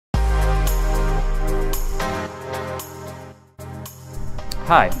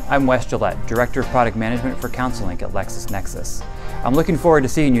Hi, I'm Wes Gillette, Director of Product Management for CounselLink at LexisNexis. I'm looking forward to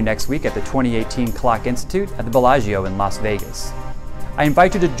seeing you next week at the 2018 CLOC Institute at the Bellagio in Las Vegas. I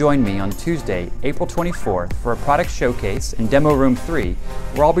invite you to join me on Tuesday, April 24th for a product showcase in Demo Room 3,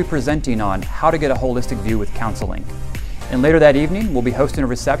 where I'll be presenting on how to get a holistic view with CounselLink. And later that evening, we'll be hosting a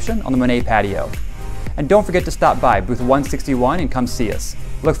reception on the Monet patio. And don't forget to stop by booth 161 and come see us.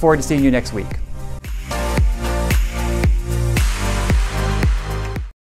 Look forward to seeing you next week.